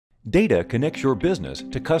Data connects your business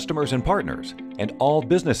to customers and partners, and all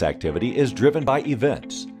business activity is driven by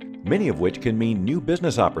events, many of which can mean new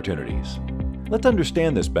business opportunities. Let's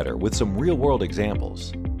understand this better with some real-world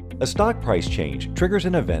examples. A stock price change triggers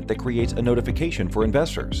an event that creates a notification for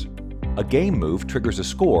investors. A game move triggers a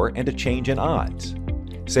score and a change in odds.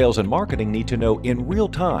 Sales and marketing need to know in real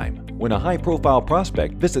time when a high-profile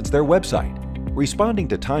prospect visits their website. Responding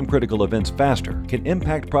to time-critical events faster can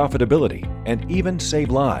impact profitability and even save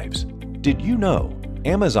lives. Did you know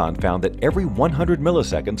Amazon found that every 100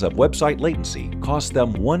 milliseconds of website latency costs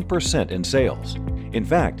them 1% in sales? In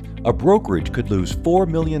fact, a brokerage could lose $4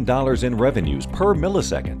 million in revenues per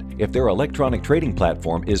millisecond if their electronic trading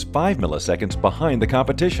platform is 5 milliseconds behind the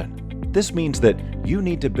competition. This means that you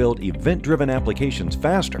need to build event-driven applications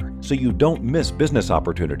faster so you don't miss business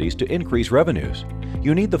opportunities to increase revenues.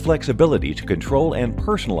 You need the flexibility to control and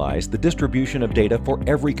personalize the distribution of data for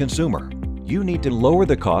every consumer. You need to lower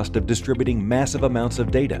the cost of distributing massive amounts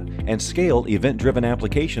of data and scale event-driven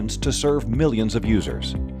applications to serve millions of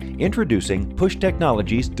users. Introducing Push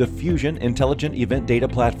Technology's Diffusion Intelligent Event Data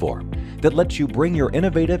Platform that lets you bring your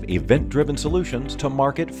innovative event-driven solutions to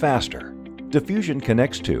market faster. Diffusion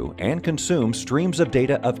connects to and consumes streams of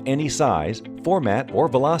data of any size, format, or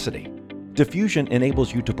velocity. Diffusion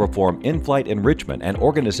enables you to perform in-flight enrichment and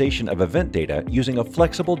organization of event data using a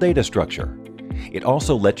flexible data structure. It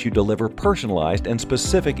also lets you deliver personalized and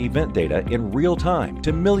specific event data in real time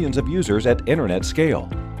to millions of users at internet scale.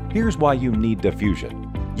 Here's why you need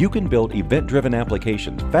Diffusion. You can build event-driven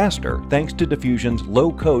applications faster thanks to Diffusion's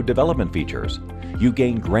low-code development features. You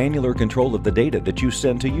gain granular control of the data that you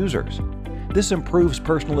send to users. This improves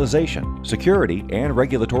personalization, security, and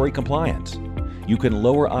regulatory compliance. You can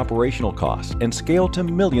lower operational costs and scale to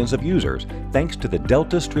millions of users thanks to the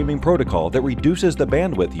Delta streaming protocol that reduces the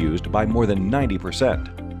bandwidth used by more than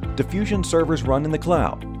 90%. Diffusion servers run in the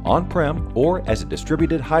cloud, on-prem, or as a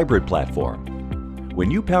distributed hybrid platform.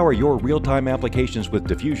 When you power your real-time applications with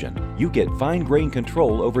Diffusion, you get fine-grained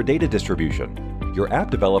control over data distribution. Your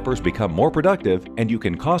app developers become more productive, and you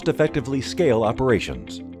can cost-effectively scale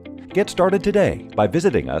operations. Get started today by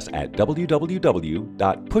visiting us at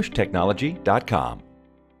www.pushtechnology.com.